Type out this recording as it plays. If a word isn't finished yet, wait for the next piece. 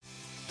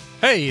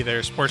Hey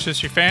there, Sports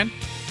History fan.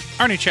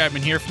 Arnie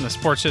Chapman here from the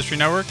Sports History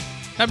Network.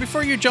 Now,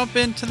 before you jump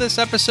into this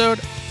episode,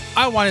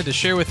 I wanted to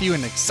share with you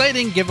an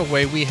exciting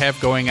giveaway we have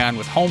going on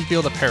with Home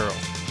Field Apparel.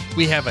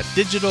 We have a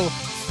digital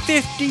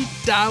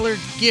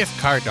 $50 gift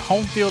card to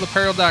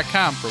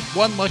homefieldapparel.com for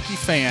one lucky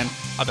fan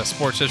of the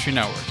Sports History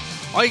Network.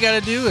 All you got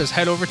to do is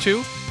head over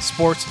to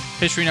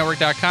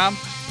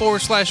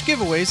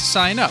sportshistorynetwork.com/giveaways to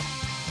sign up.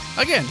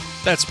 Again,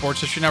 that's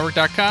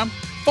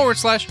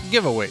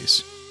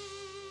sportshistorynetwork.com/giveaways.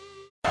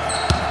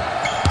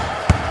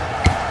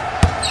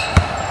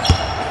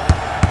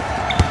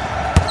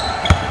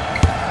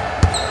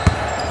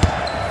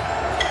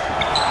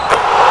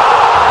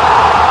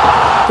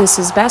 This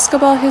is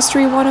Basketball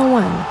History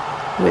 101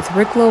 with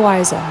Rick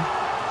Loiza.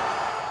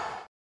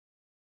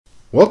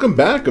 Welcome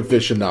back,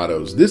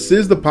 aficionados. This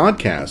is the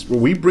podcast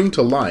where we bring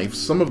to life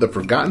some of the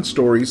forgotten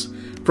stories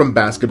from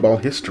basketball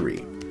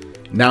history.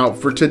 Now,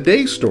 for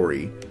today's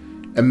story,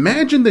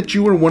 imagine that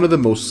you are one of the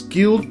most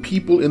skilled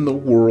people in the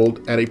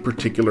world at a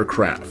particular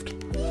craft.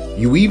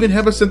 You even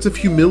have a sense of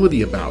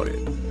humility about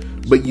it,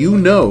 but you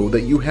know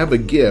that you have a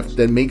gift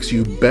that makes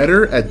you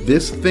better at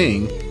this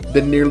thing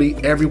than nearly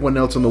everyone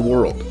else in the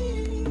world.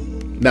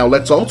 Now,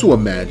 let's also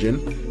imagine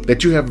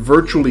that you have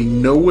virtually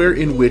nowhere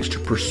in which to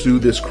pursue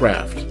this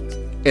craft,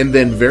 and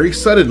then very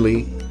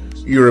suddenly,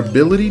 your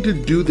ability to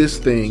do this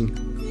thing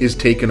is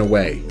taken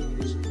away.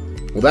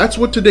 Well, that's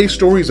what today's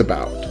story is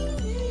about.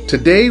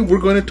 Today, we're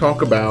going to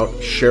talk about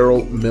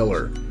Cheryl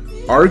Miller,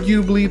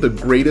 arguably the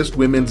greatest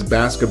women's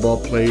basketball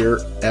player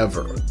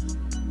ever.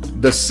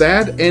 The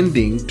sad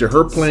ending to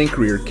her playing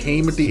career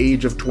came at the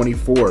age of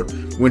 24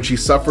 when she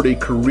suffered a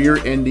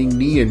career-ending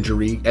knee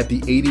injury at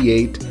the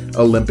 '88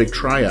 Olympic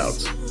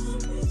tryouts.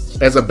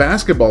 As a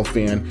basketball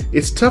fan,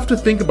 it's tough to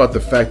think about the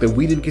fact that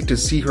we didn't get to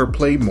see her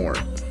play more.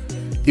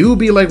 It would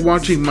be like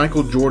watching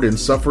Michael Jordan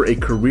suffer a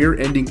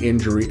career-ending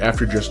injury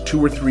after just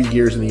 2 or 3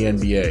 years in the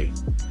NBA.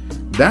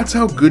 That's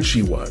how good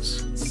she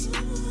was.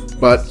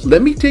 But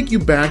let me take you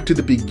back to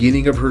the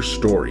beginning of her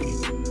story.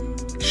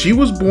 She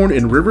was born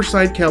in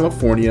Riverside,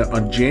 California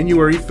on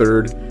January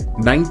 3rd,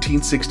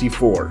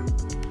 1964.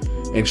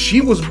 And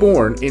she was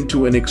born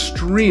into an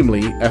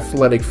extremely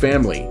athletic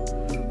family.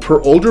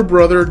 Her older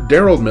brother,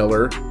 Darrell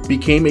Miller,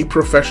 became a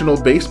professional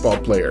baseball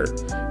player.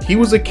 He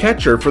was a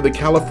catcher for the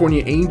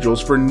California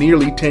Angels for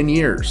nearly 10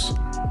 years.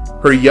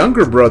 Her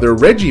younger brother,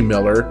 Reggie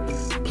Miller,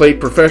 played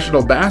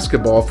professional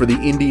basketball for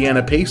the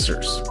Indiana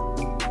Pacers.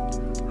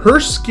 Her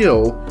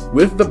skill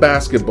with the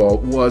basketball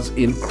was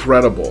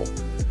incredible.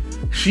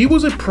 She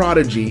was a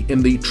prodigy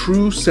in the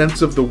true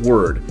sense of the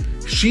word.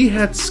 She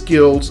had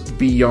skills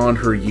beyond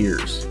her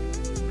years.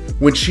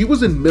 When she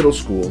was in middle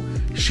school,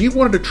 she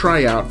wanted to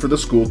try out for the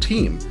school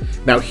team.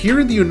 Now, here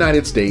in the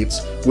United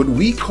States, what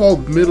we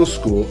call middle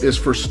school is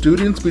for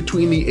students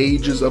between the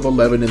ages of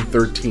 11 and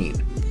 13.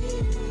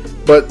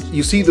 But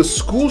you see, the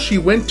school she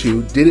went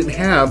to didn't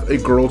have a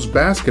girls'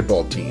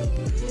 basketball team.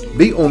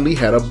 They only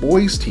had a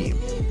boys' team.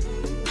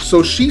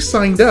 So she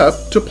signed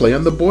up to play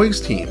on the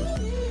boys' team.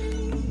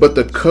 But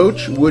the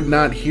coach would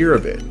not hear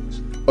of it.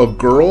 A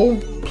girl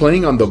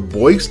playing on the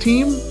boys'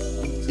 team?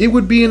 It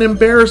would be an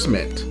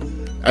embarrassment.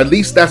 At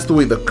least that's the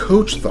way the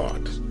coach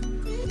thought.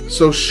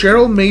 So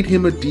Cheryl made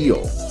him a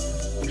deal.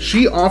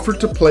 She offered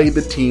to play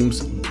the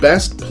team's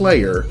best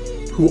player,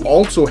 who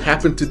also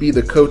happened to be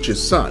the coach's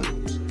son.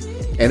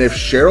 And if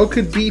Cheryl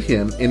could beat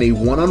him in a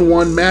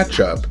one-on-one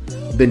matchup,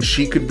 then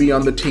she could be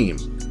on the team.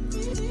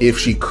 If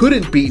she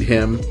couldn't beat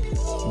him,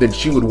 then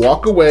she would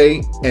walk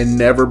away and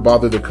never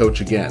bother the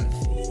coach again.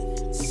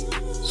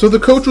 So the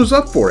coach was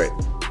up for it.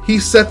 He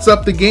sets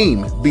up the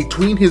game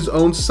between his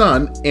own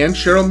son and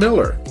Cheryl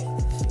Miller.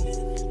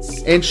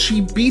 And she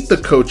beat the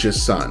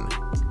coach's son,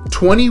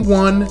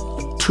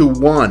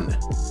 21-1.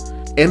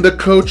 And the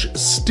coach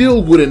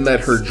still wouldn't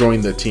let her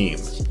join the team.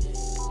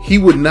 He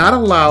would not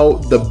allow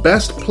the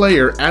best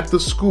player at the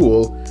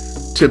school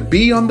to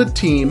be on the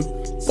team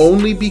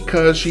only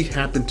because she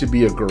happened to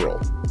be a girl.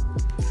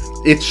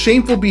 It's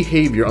shameful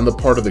behavior on the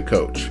part of the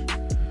coach.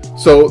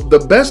 So the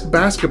best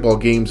basketball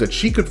games that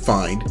she could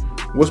find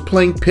was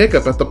playing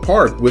pickup at the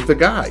park with the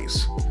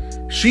guys.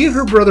 She and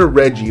her brother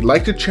Reggie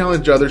liked to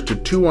challenge others to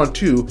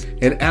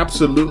 2-on-2 and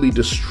absolutely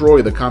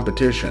destroy the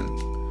competition.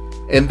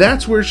 And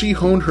that's where she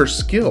honed her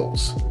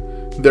skills.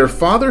 Their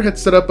father had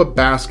set up a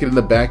basket in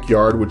the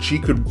backyard where she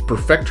could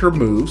perfect her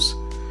moves,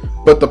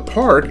 but the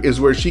park is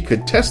where she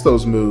could test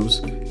those moves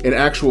in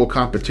actual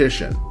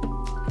competition.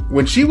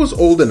 When she was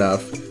old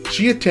enough,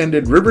 she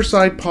attended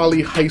Riverside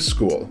Poly High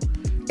School,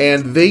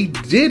 and they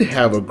did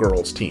have a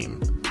girls' team.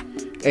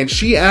 And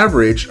she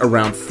averaged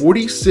around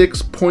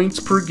 46 points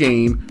per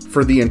game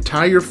for the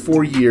entire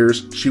 4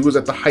 years she was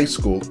at the high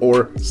school,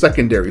 or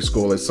secondary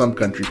school as some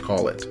countries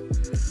call it.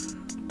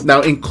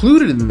 Now,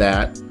 included in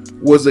that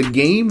was a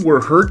game where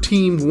her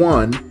team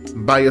won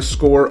by a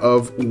score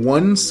of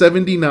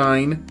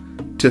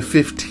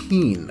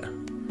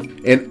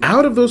 179-15. And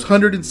out of those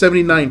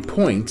 179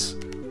 points,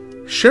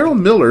 Cheryl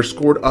Miller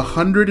scored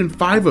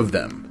 105 of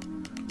them,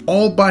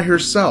 all by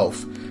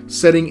herself,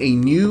 setting a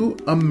new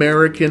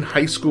American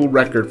high school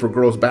record for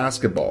girls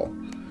basketball.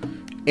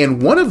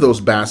 and one of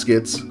those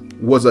baskets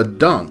was a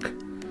dunk.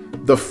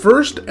 The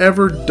first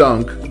ever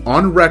dunk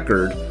on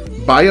record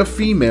by a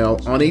female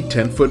on a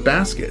 10-foot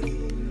basket.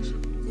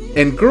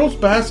 And girls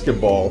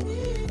basketball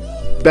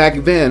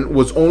back then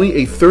was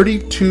only a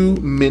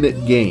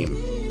 32-minute game.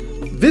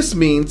 This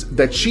means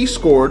that she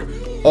scored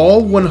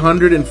all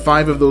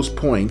 105 of those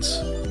points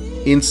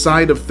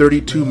inside of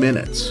 32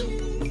 minutes.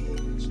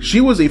 She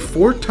was a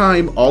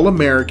 4-time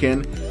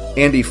All-American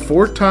and a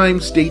 4-time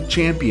state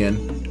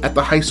champion at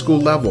the high school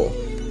level.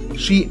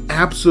 She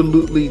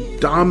absolutely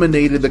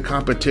dominated the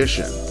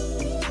competition.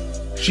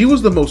 She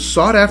was the most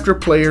sought-after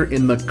player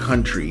in the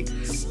country.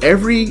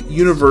 Every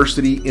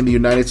university in the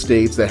United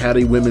States that had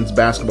a women's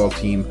basketball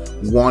team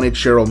wanted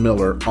Cheryl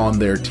Miller on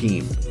their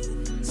team.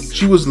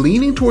 She was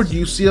leaning toward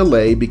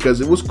UCLA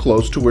because it was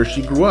close to where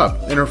she grew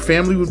up, and her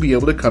family would be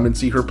able to come and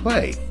see her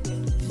play.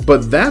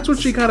 But that's when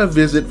she got a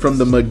visit from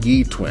the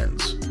McGee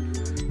twins.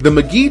 The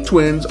McGee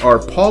twins are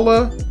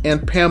Paula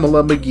and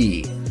Pamela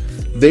McGee.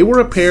 They were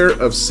a pair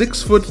of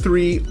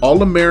 6'3"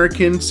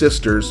 All-American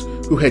sisters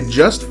who had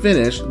just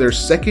finished their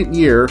second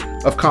year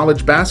of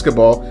college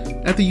basketball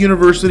at the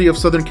University of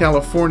Southern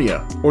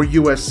California, or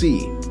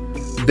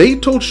USC. They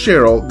told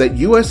Cheryl that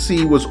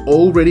USC was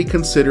already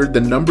considered the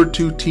number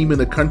 2 team in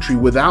the country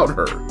without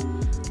her.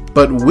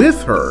 But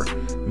with her,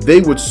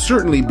 they would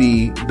certainly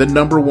be the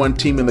number 1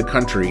 team in the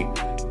country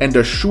and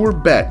a sure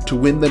bet to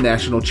win the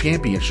national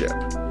championship.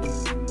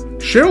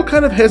 Cheryl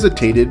kind of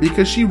hesitated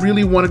because she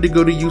really wanted to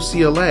go to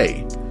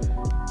UCLA.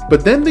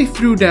 But then they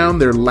threw down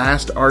their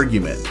last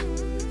argument.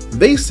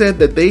 They said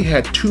that they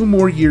had 2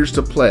 more years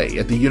to play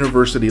at the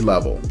university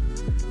level.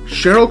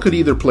 Cheryl could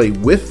either play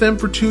with them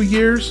for 2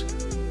 years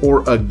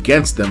or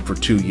against them for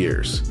 2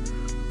 years.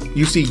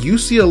 You see,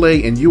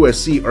 UCLA and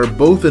USC are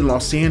both in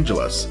Los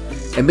Angeles,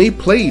 and they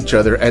play each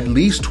other at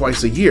least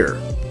twice a year.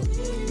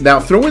 Now,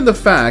 throw in the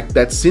fact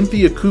that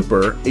Cynthia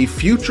Cooper, a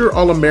future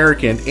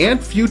All-American and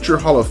future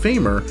Hall of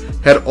Famer,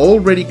 had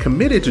already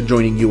committed to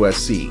joining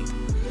USC.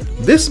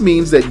 This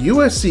means that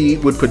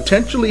USC would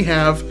potentially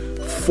have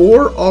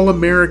 4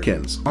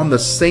 All-Americans on the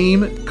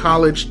same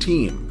college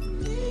team.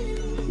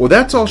 Well,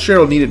 that's all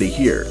Cheryl needed to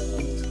hear.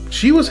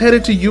 She was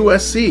headed to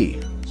USC.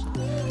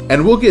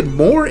 And we'll get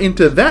more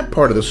into that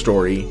part of the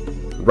story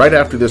right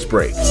after this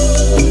break.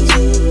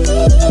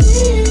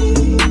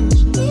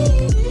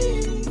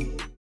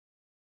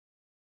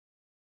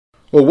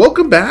 Well,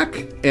 welcome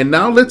back, and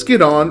now let's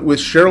get on with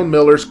Cheryl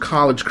Miller's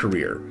college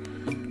career.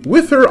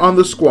 With her on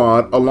the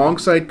squad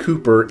alongside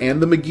Cooper and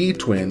the McGee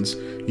twins,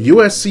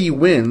 USC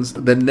wins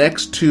the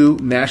next 2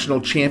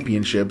 national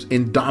championships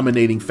in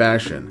dominating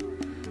fashion.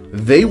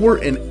 They were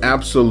an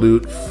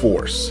absolute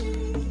force.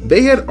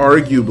 They had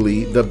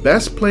arguably the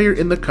best player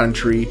in the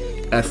country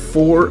at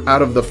 4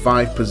 out of the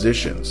 5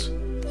 positions.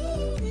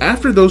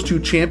 After those 2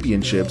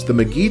 championships, the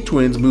McGee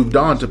twins moved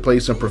on to play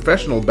some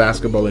professional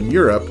basketball in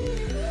Europe,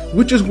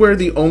 which is where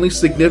the only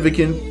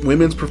significant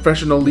women's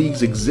professional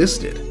leagues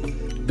existed.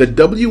 The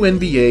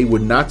WNBA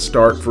would not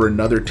start for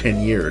another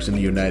 10 years in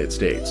the United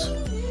States.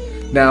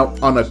 Now,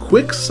 on a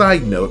quick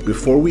side note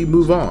before we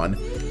move on,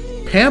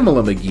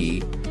 Pamela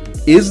McGee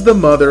is the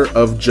mother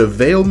of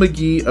JaVale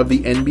McGee of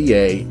the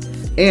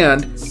NBA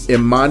and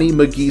Imani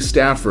McGee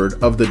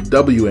Stafford of the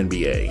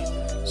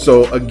WNBA.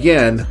 So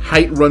again,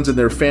 height runs in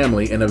their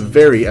family, and a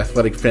very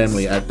athletic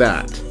family at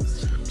that.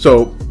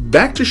 So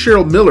back to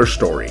Cheryl Miller's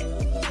story.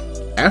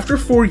 After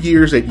 4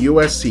 years at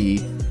USC,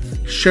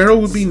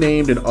 Cheryl would be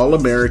named an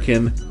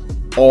All-American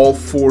all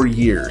 4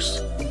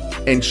 years,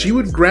 and she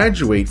would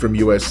graduate from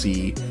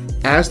USC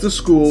as the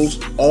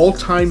school's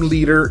all-time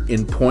leader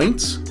in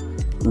points,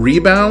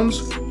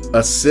 rebounds,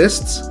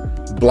 assists,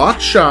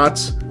 blocked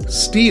shots,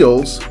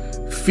 steals,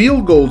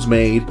 field goals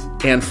made,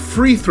 and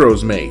free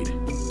throws made.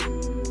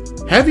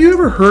 Have you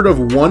ever heard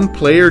of one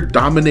player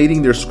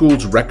dominating their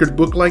school's record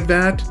book like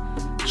that?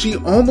 She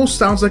almost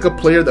sounds like a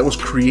player that was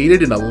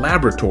created in a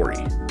laboratory.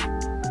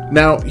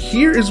 Now,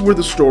 here is where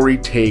the story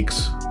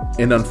takes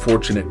an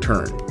unfortunate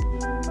turn.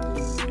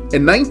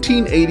 In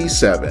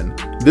 1987,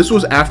 this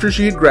was after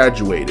she had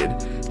graduated,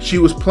 she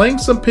was playing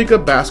some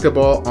pickup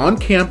basketball on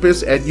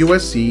campus at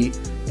USC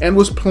and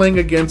was playing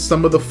against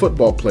some of the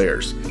football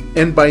players.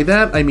 And by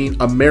that, I mean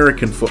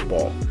American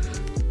football.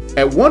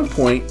 At one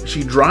point,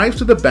 she drives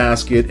to the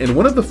basket and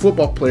one of the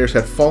football players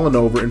had fallen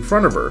over in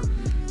front of her.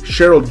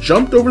 Cheryl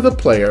jumped over the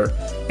player,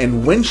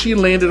 and when she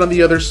landed on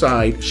the other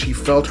side, she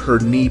felt her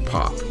knee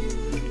pop.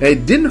 And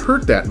it didn't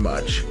hurt that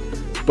much,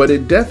 but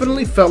it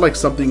definitely felt like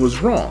something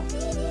was wrong.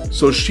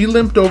 So she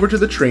limped over to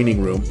the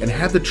training room and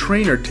had the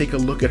trainer take a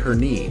look at her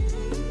knee.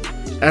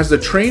 As the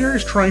trainer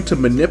is trying to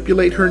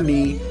manipulate her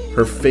knee,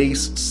 her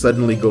face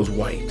suddenly goes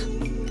white.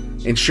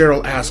 And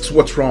Cheryl asks,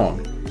 "What's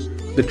wrong?"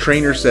 The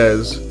trainer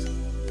says,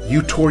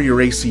 "You tore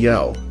your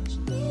ACL.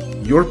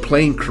 Your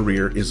playing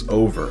career is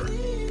over."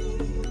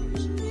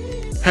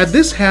 Had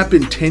this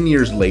happened 10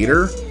 years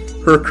later,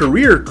 her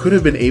career could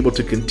have been able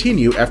to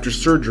continue after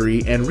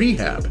surgery and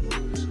rehab.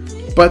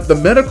 But the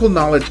medical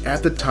knowledge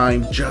at the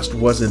time just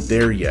wasn't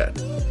there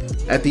yet.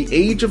 At the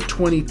age of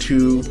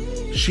 22,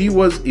 she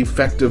was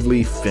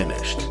effectively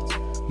finished.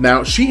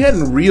 Now, she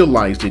hadn't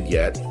realized it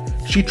yet.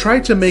 She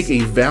tried to make a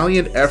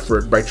valiant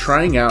effort by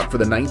trying out for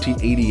the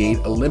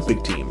 1988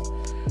 Olympic team,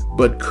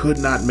 but could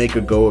not make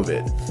a go of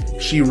it.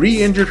 She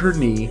re-injured her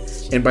knee,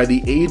 and by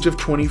the age of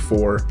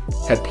 24,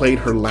 had played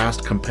her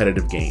last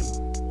competitive game.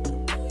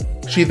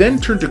 She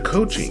then turned to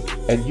coaching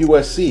at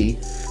USC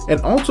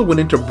and also went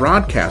into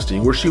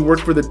broadcasting, where she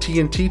worked for the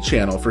TNT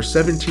channel for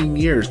 17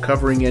 years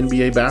covering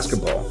NBA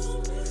basketball.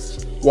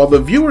 While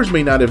the viewers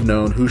may not have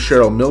known who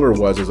Cheryl Miller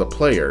was as a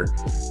player,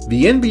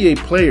 the NBA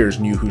players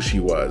knew who she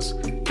was,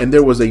 and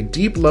there was a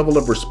deep level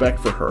of respect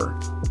for her.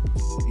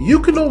 You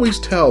can always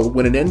tell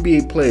when an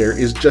NBA player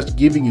is just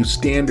giving you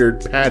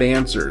standard pat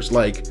answers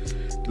like,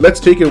 "Let's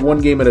take it one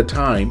game at a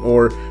time,"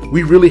 or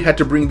 "We really had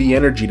to bring the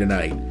energy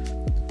tonight."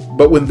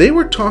 But when they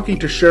were talking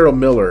to Cheryl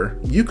Miller,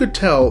 you could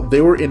tell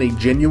they were in a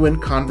genuine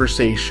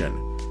conversation.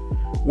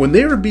 When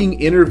they were being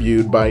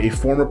interviewed by a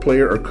former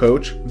player or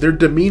coach, their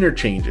demeanor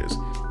changes,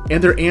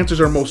 and their answers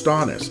are most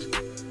honest.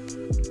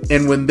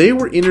 And when they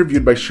were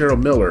interviewed by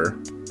Cheryl Miller,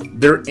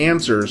 their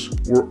answers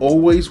were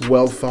always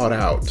well thought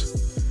out.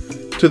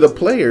 To the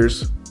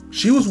players,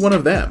 she was one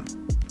of them.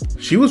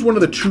 She was one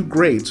of the true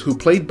greats who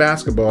played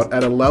basketball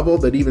at a level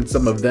that even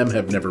some of them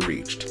have never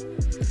reached.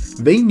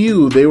 They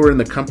knew they were in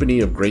the company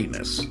of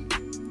greatness.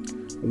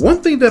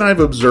 One thing that I've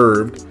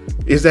observed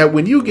is that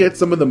when you get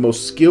some of the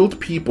most skilled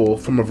people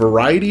from a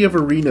variety of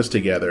arenas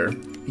together,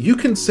 you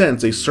can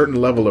sense a certain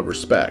level of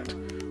respect,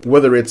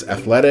 whether it's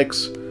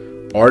athletics,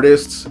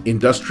 artists,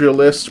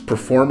 industrialists,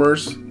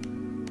 performers.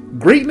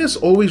 Greatness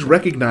always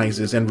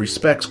recognizes and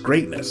respects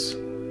greatness.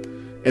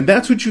 And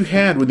that's what you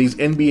had when these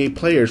NBA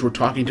players were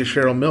talking to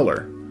Cheryl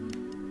Miller.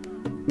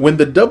 When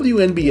the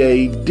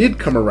WNBA did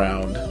come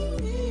around,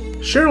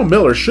 Cheryl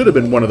Miller should have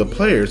been one of the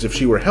players if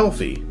she were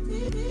healthy.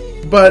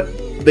 But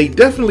they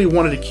definitely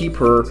wanted to keep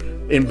her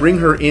and bring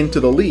her into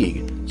the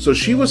league, so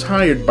she was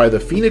hired by the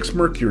Phoenix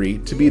Mercury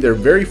to be their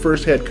very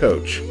first head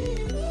coach.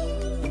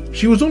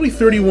 She was only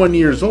 31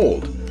 years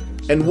old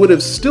and would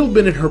have still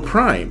been in her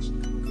prime,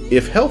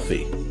 if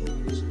healthy.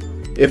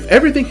 If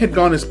everything had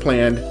gone as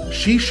planned,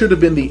 she should have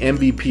been the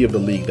MVP of the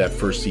league that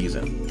first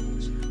season.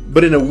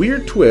 But in a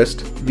weird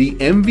twist, the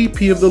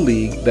MVP of the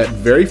league that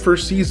very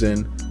first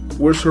season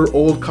was her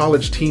old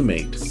college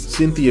teammate,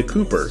 Cynthia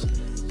Cooper,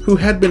 who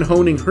had been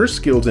honing her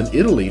skills in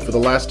Italy for the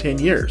last 10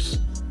 years.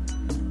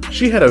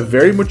 She had a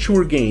very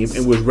mature game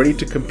and was ready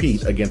to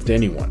compete against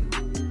anyone.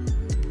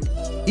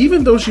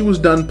 Even though she was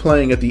done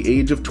playing at the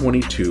age of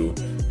 22,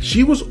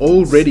 she was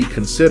already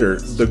considered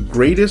the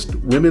greatest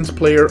women's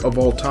player of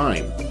all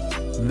time.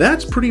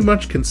 That's pretty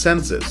much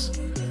consensus.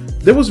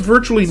 There was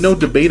virtually no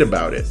debate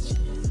about it.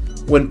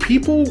 When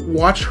people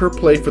watched her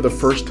play for the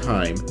first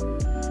time,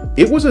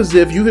 it was as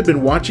if you had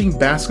been watching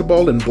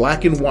basketball in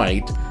black and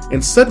white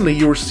and suddenly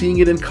you were seeing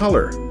it in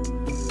color.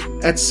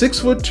 At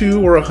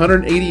 6'2" or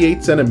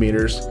 188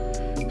 centimeters,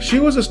 she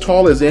was as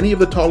tall as any of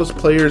the tallest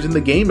players in the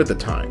game at the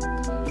time.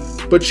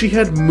 But she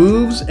had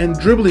moves and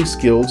dribbling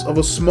skills of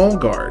a small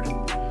guard.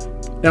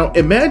 Now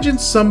imagine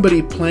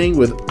somebody playing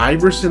with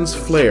Iverson's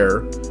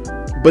flair,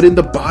 but in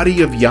the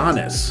body of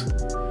Giannis.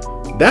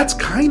 That's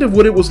kind of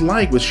what it was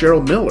like with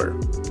Cheryl Miller.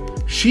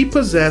 She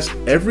possessed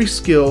every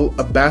skill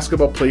a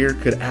basketball player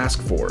could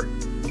ask for.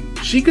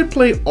 She could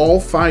play all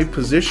 5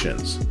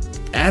 positions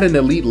at an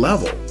elite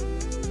level.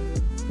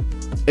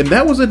 And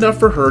that was enough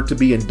for her to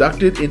be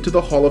inducted into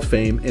the Hall of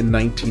Fame in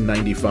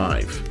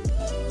 1995.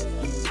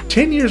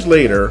 10 years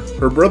later,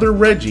 her brother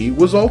Reggie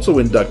was also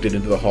inducted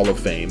into the Hall of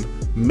Fame,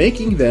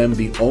 making them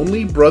the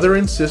only brother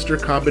and sister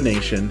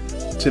combination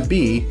to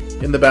be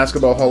in the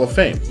Basketball Hall of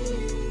Fame.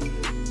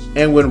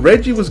 And when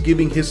Reggie was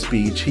giving his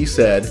speech, he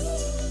said,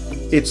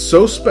 "It's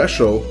so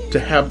special to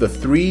have the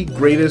 3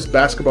 greatest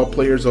basketball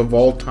players of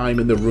all time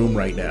in the room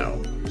right now.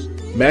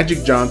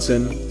 Magic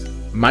Johnson,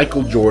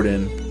 Michael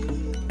Jordan,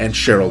 and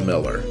Cheryl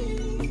Miller."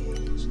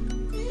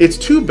 It's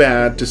too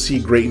bad to see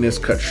greatness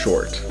cut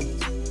short.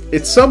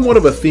 It's somewhat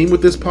of a theme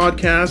with this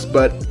podcast,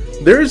 but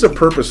there is a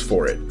purpose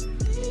for it.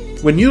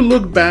 When you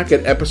look back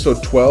at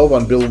episode 12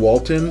 on Bill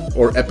Walton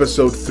or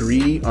episode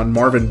 3 on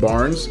Marvin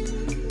Barnes,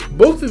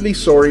 both of these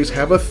stories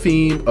have a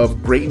theme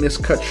of greatness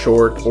cut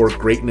short or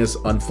greatness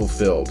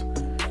unfulfilled.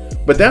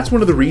 But that's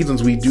one of the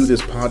reasons we do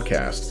this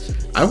podcast.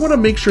 I want to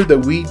make sure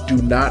that we do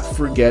not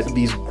forget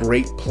these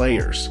great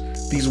players,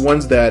 these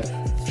ones that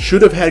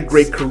should have had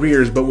great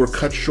careers but were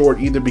cut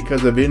short either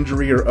because of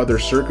injury or other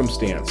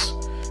circumstance.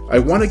 I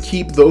want to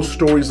keep those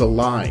stories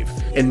alive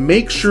and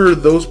make sure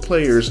those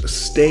players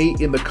stay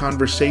in the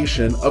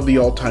conversation of the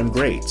all-time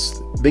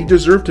greats. They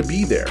deserve to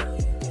be there.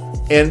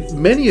 And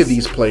many of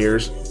these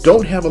players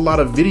don't have a lot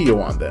of video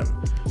on them,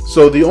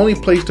 so the only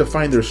place to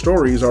find their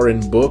stories are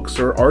in books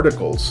or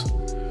articles.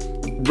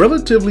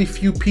 Relatively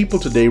few people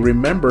today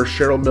remember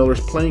Cheryl Miller's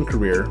playing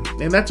career,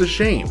 and that's a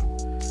shame.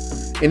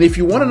 And if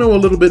you want to know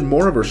a little bit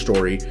more of her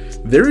story,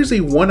 there is a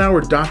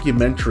 1-hour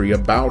documentary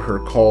about her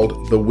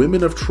called The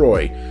Women of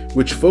Troy,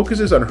 which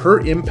focuses on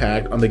her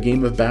impact on the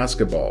game of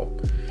basketball.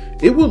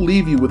 It will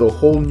leave you with a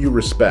whole new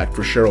respect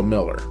for Cheryl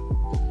Miller.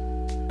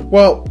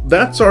 Well,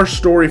 that's our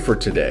story for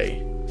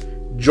today.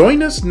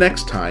 Join us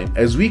next time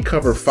as we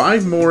cover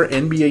 5 more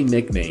NBA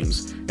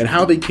nicknames and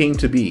how they came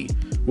to be.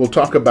 We'll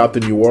talk about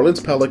the New Orleans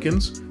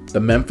Pelicans, the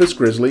Memphis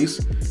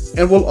Grizzlies,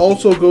 and we'll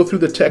also go through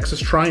the Texas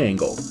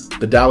Triangle,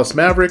 the Dallas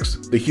Mavericks,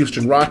 the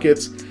Houston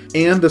Rockets,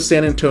 and the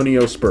San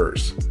Antonio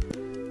Spurs.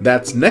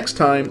 That's next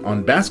time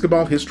on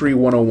Basketball History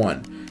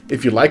 101.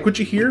 If you like what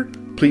you hear,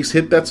 please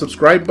hit that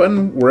subscribe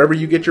button wherever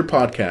you get your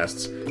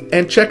podcasts,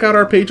 and check out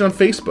our page on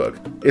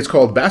Facebook. It's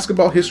called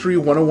Basketball History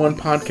 101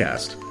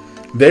 Podcast.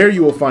 There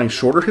you will find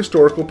shorter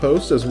historical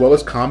posts as well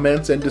as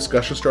comments and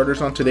discussion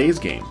starters on today's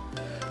game.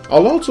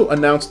 I'll also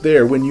announce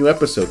there when new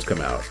episodes come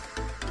out.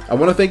 I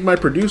want to thank my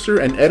producer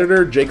and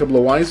editor, Jacob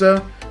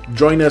Loaiza.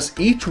 Join us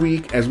each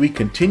week as we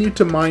continue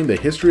to mine the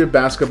history of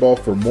basketball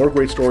for more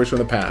great stories from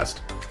the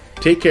past.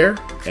 Take care,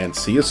 and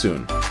see you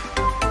soon.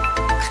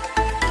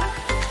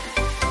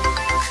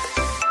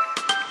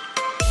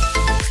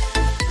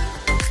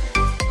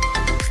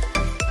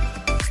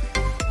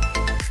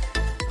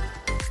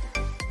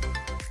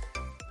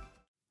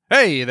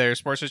 Hey there,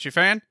 sports history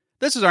fan.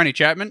 This is Arnie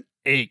Chapman,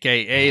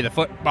 aka the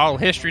Football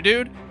History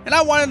Dude, and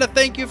I wanted to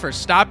thank you for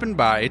stopping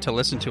by to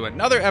listen to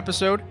another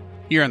episode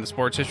here on the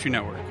Sports History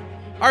Network.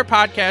 Our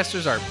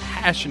podcasters are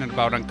passionate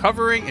about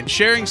uncovering and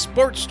sharing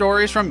sports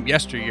stories from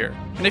yesteryear.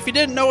 And if you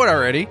didn't know it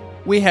already,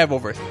 we have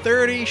over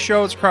 30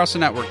 shows across the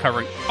network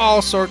covering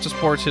all sorts of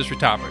sports history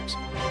topics.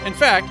 In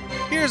fact,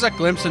 here's a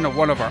glimpse into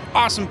one of our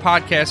awesome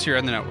podcasts here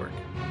on the network.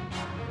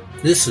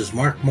 This is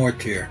Mark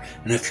Mortier,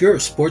 and if you're a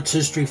sports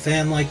history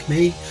fan like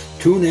me,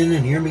 tune in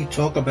and hear me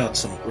talk about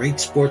some great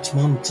sports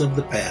moments of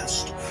the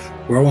past.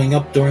 Growing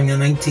up during the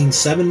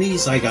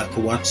 1970s, I got to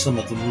watch some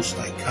of the most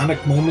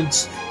iconic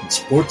moments in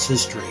sports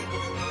history.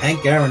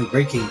 Hank Aaron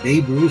breaking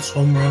Babe Ruth's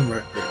home run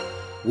record.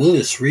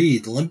 Willis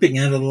Reed limping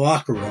out of the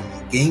locker room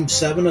in Game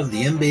 7 of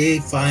the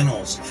NBA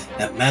Finals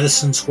at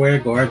Madison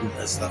Square Garden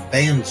as the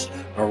fans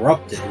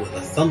erupted with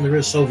a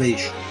thunderous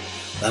ovation.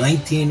 The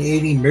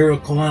 1980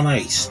 Miracle on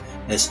Ice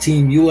as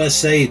Team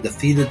USA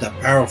defeated the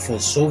powerful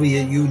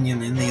Soviet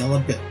Union in the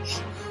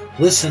Olympics.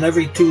 Listen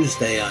every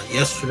Tuesday on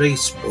Yesterday's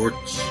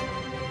Sports.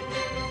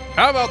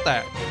 How about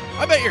that?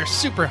 I bet you're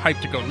super hyped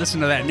to go listen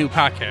to that new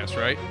podcast,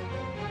 right?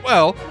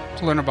 Well,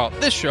 to learn about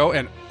this show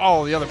and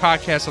all the other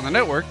podcasts on the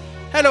network,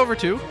 head over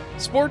to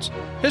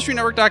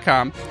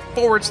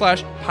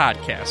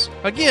sportshistorynetwork.com/podcast.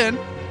 Again,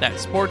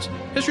 that's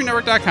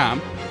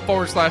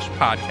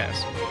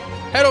sportshistorynetwork.com/podcast.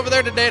 Head over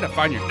there today to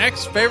find your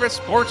next favorite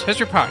sports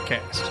history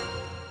podcast.